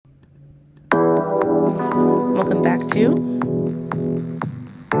Welcome back to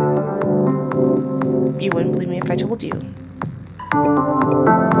You Wouldn't Believe Me If I Told You.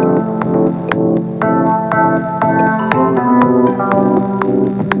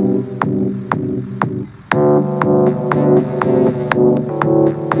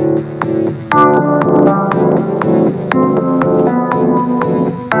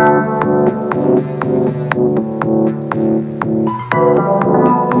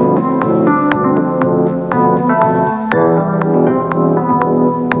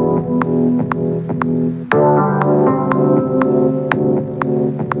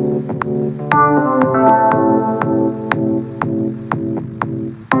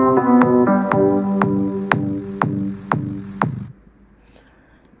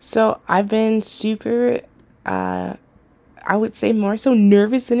 So I've been super, I would say more so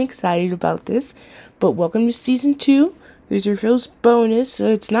nervous and excited about this, but welcome to season 2. There's your first bonus, so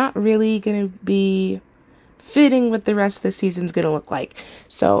it's not really going to be fitting what the rest of the season's going to look like.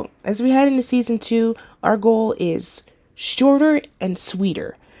 So as we head into season 2, our goal is shorter and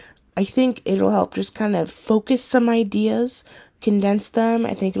sweeter. I think it'll help just kind of focus some ideas, condense them.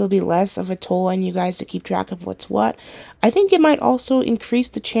 I think it'll be less of a toll on you guys to keep track of what's what. I think it might also increase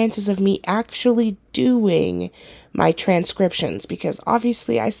the chances of me actually doing my transcriptions, because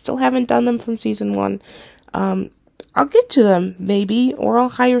obviously I still haven't done them from season 1. I'll get to them maybe, or I'll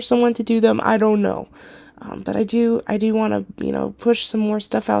hire someone to do them. I don't know. But I do want to, push some more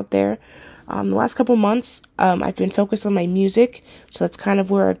stuff out there. The last couple months, I've been focused on my music, so that's kind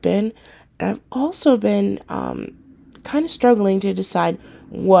of where I've been. And I've also been, kind of struggling to decide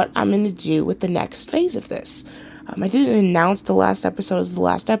what I'm going to do with the next phase of this. I didn't announce the last episode as the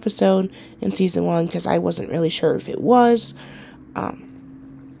last episode in season 1 because I wasn't really sure if it was. I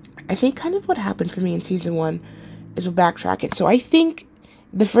think kind of what happened for me in season 1 is we'll backtrack it. So I think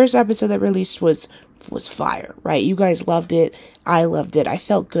the first episode that released was fire, right? You guys loved it. I loved it. I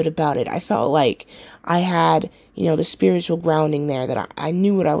felt good about it. I felt like I had, the spiritual grounding there, that I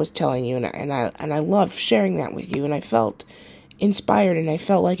knew what I was telling you, and I loved sharing that with you, and I felt inspired, and I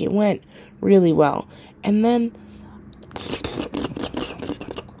felt like it went really well. And then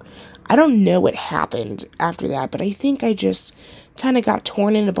I don't know what happened after that, but I think I just kind of got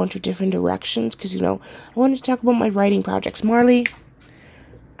torn in a bunch of different directions, because, I wanted to talk about my writing projects. Marley,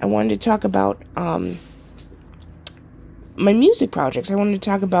 I wanted to talk about my music projects. I wanted to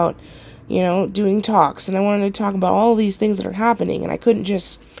talk about, doing talks, and I wanted to talk about all these things that are happening, and I couldn't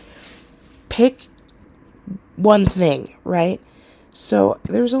just pick one thing, right? So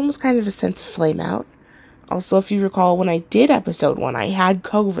there was almost kind of a sense of flame out. Also, if you recall, when I did episode 1, I had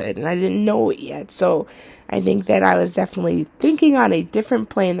COVID, and I didn't know it yet, so I think that I was definitely thinking on a different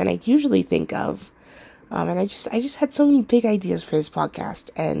plane than I usually think of. And I just had so many big ideas for this podcast,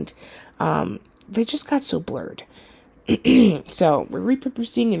 and they just got so blurred. So we're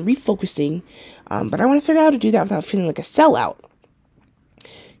repurposing and refocusing, but I want to figure out how to do that without feeling like a sellout,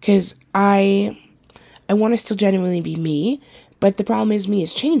 because I want to still genuinely be me, but the problem is me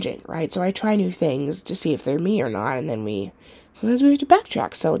is changing, right? So I try new things to see if they're me or not, and then sometimes we have to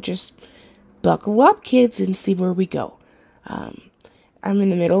backtrack. So just buckle up, kids, and see where we go. I'm in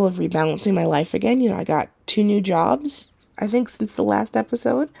the middle of rebalancing my life again. I got 2 new jobs, I think, since the last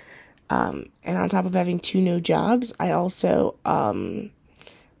episode. And on top of having 2 new jobs, I also, I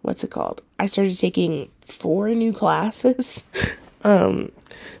started taking 4 new classes.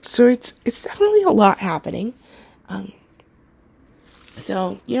 So it's definitely a lot happening.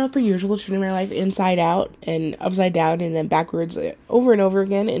 So, per usual, turning my life inside out and upside down and then backwards over and over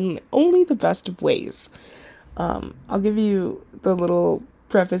again in only the best of ways. I'll give you the little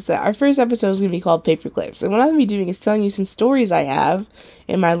preface that our first episode is going to be called Paperclips. And what I'm going to be doing is telling you some stories I have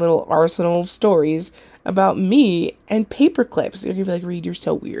in my little arsenal of stories about me and paperclips. You're going to be like, Reid, you're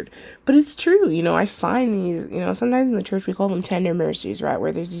so weird. But it's true. I find these, sometimes in the church we call them tender mercies, right?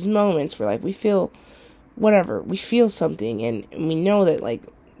 Where there's these moments where, we feel something, and we know that,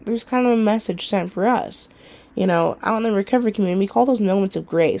 there's kind of a message sent for us. Out in the recovery community, we call those moments of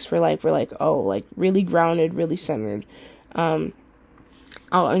grace. We're like, really grounded, really centered.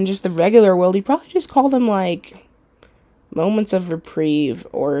 In just the regular world, you probably just call them, moments of reprieve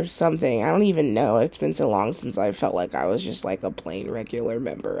or something. I don't even know. It's been so long since I felt like I was just, a plain regular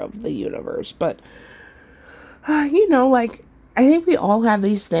member of the universe. But, I think we all have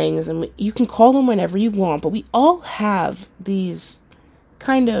these things, and you can call them whenever you want, but we all have these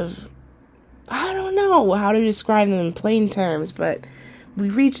kind of, I don't know how to describe them in plain terms, but we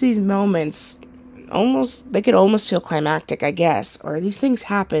reach these moments, they could almost feel climactic, I guess, or these things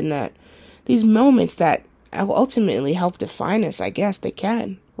happen these moments that ultimately help define us, I guess they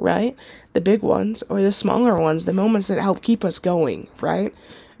can, right? The big ones, or the smaller ones, the moments that help keep us going, right?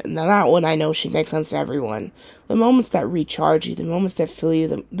 Now that one I know should make sense to everyone. The moments that recharge you, the moments that fill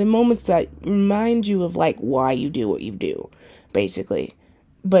you, the moments that remind you of like why you do what you do, basically.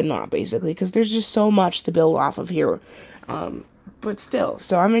 But not basically, because there's just so much to build off of here. But still,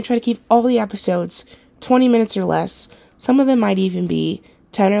 so I'm going to try to keep all the episodes 20 minutes or less. Some of them might even be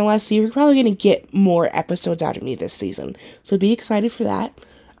 10 or less, so you're probably going to get more episodes out of me this season. So be excited for that.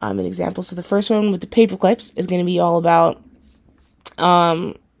 An example, so the first one with the paper clips is going to be all about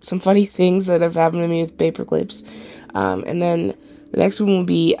some funny things that have happened to me with paper clips. And then the next one will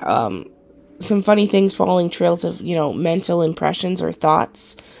be some funny things following trails of, mental impressions or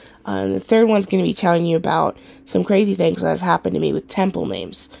thoughts. The third one's going to be telling you about some crazy things that have happened to me with temple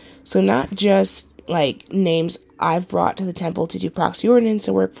names. So not just like names I've brought to the temple to do proxy ordinance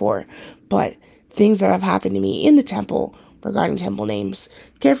and work for, but things that have happened to me in the temple regarding temple names,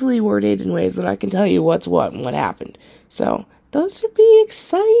 carefully worded in ways that I can tell you what's what and what happened. So those would be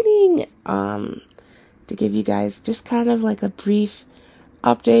exciting to give you guys just kind of like a brief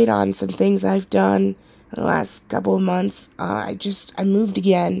update on some things I've done in the last couple of months. I moved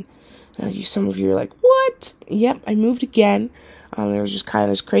again. Some of you are like, what? Yep, I moved again. There was just kind of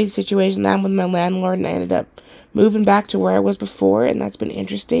this crazy situation that with my landlord, and I ended up moving back to where I was before, and that's been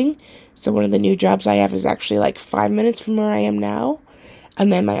interesting. So one of the new jobs I have is actually like 5 minutes from where I am now.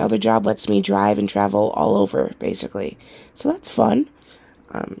 And then my other job lets me drive and travel all over, basically. So that's fun.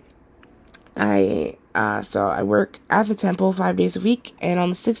 So I work at the temple 5 days a week, and on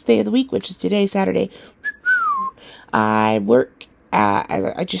the 6th day of the week, which is today, Saturday, I work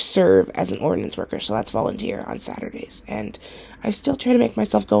I just serve as an ordinance worker, so that's volunteer on Saturdays, and I still try to make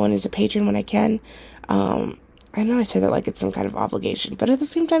myself go in as a patron when I can. I know I say that like it's some kind of obligation, but at the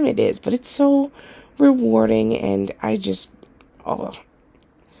same time it is, but it's so rewarding, and it's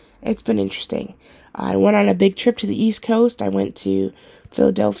been interesting. I went on a big trip to the East Coast. I went to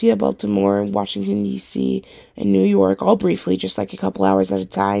Philadelphia, Baltimore, Washington, D.C., and New York, all briefly, just like a couple hours at a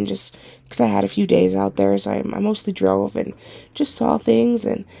time, just because I had a few days out there, so I mostly drove and just saw things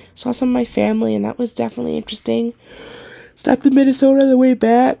and saw some of my family, and that was definitely interesting. Stopped in Minnesota on the way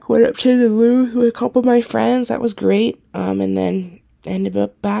back, went up to Duluth with a couple of my friends, that was great, and then ended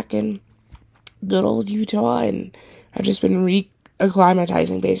up back in good old Utah, and I've just been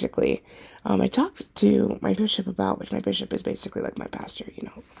acclimatizing, basically. I talked to my bishop about, which my bishop is basically like my pastor,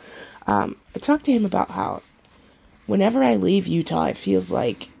 I talked to him about how whenever I leave Utah, it feels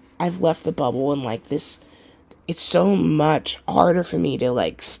like I've left the bubble, and like this, it's so much harder for me to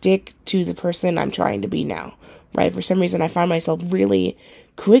like stick to the person I'm trying to be now, right? For some reason, I find myself really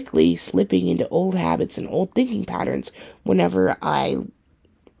quickly slipping into old habits and old thinking patterns whenever I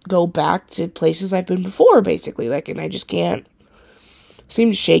go back to places I've been before, basically, and I just can't seem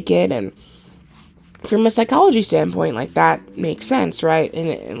to shake it. And from a psychology standpoint, that makes sense, right?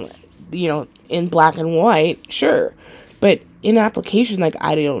 And in black and white, sure, but in application,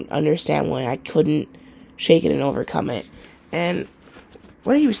 I don't understand why I couldn't shake it and overcome it. And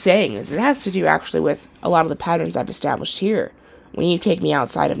what he was saying is it has to do actually with a lot of the patterns I've established here. When you take me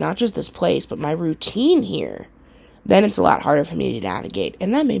outside of not just this place, but my routine here, then it's a lot harder for me to navigate.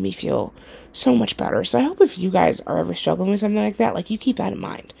 And that made me feel so much better. So I hope if you guys are ever struggling with something like that, you keep that in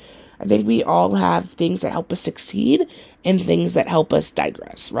mind. I think we all have things that help us succeed and things that help us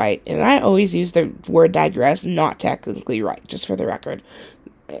digress, right? And I always use the word digress, not technically right, just for the record.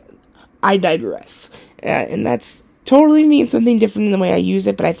 I digress. And that's totally means something different than the way I use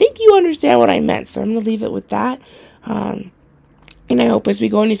it, but I think you understand what I meant, so I'm going to leave it with that. And I hope as we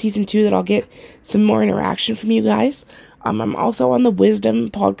go into season 2 that I'll get some more interaction from you guys. I'm also on the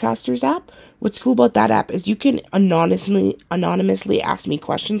Wisdom Podcasters app. What's cool about that app is you can anonymously ask me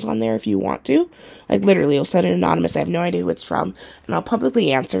questions on there if you want to. Literally, you'll send it anonymous. I have no idea who it's from, and I'll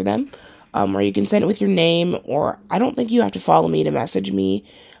publicly answer them. Or you can send it with your name, or I don't think you have to follow me to message me.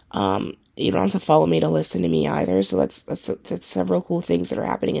 You don't have to follow me to listen to me either. So that's several cool things that are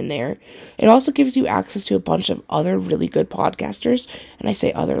happening in there. It also gives you access to a bunch of other really good podcasters. And I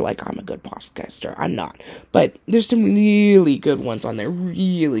say other like I'm a good podcaster. I'm not. But there's some really good ones on there.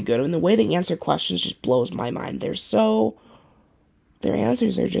 Really good. And the way they answer questions just blows my mind. Their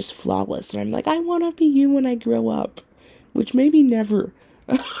answers are just flawless. And I'm like, I want to be you when I grow up. Which maybe never.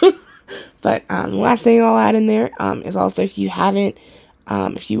 But the last thing I'll add in there is also if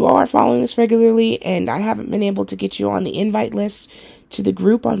you are following this regularly and I haven't been able to get you on the invite list to the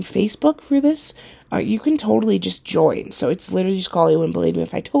group on Facebook for this, you can totally just join. So it's literally just call you and believe me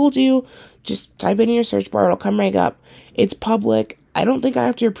if I told you, just type in your search bar, it'll come right up. It's public. I don't think I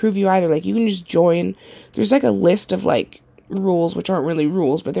have to approve you either. You can just join. There's a list of rules, which aren't really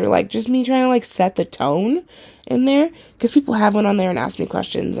rules, but they're like just me trying to like set the tone in there, because people have went on there and asked me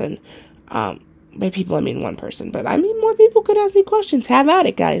questions, and by people I mean one person, but I mean more people could ask me questions. Have at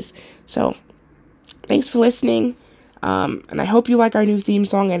it, guys. So thanks for listening, and I hope you like our new theme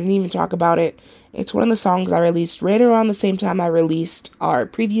song. I didn't even talk about it. It's one of the songs I released right around the same time I released our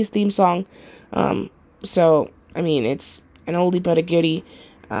previous theme song. So I mean, it's an oldie but a goodie.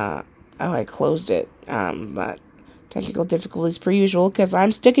 I closed it, but technical difficulties per usual, because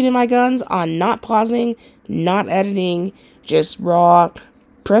I'm sticking to my guns on not pausing, not editing, just raw,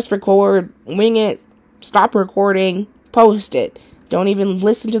 press record, wing it, stop recording, post it. Don't even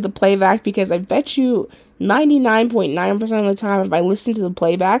listen to the playback, because I bet you 99.9% of the time if I listen to the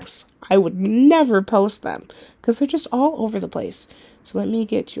playbacks, I would never post them, because they're just all over the place. So let me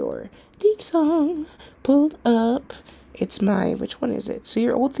get your theme song pulled up. It's which one is it? So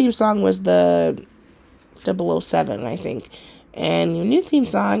your old theme song was the 007, I think. And your new theme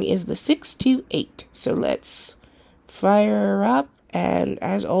song is the 628. So let's fire up. And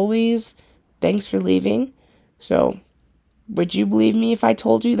as always, thanks for leaving. So, would you believe me if I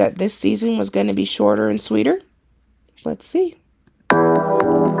told you that this season was going to be shorter and sweeter? Let's see.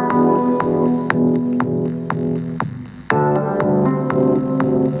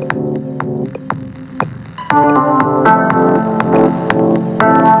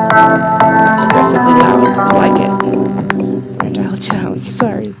 It's aggressively loud. I like it. Dial it down.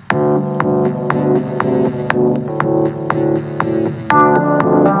 Sorry.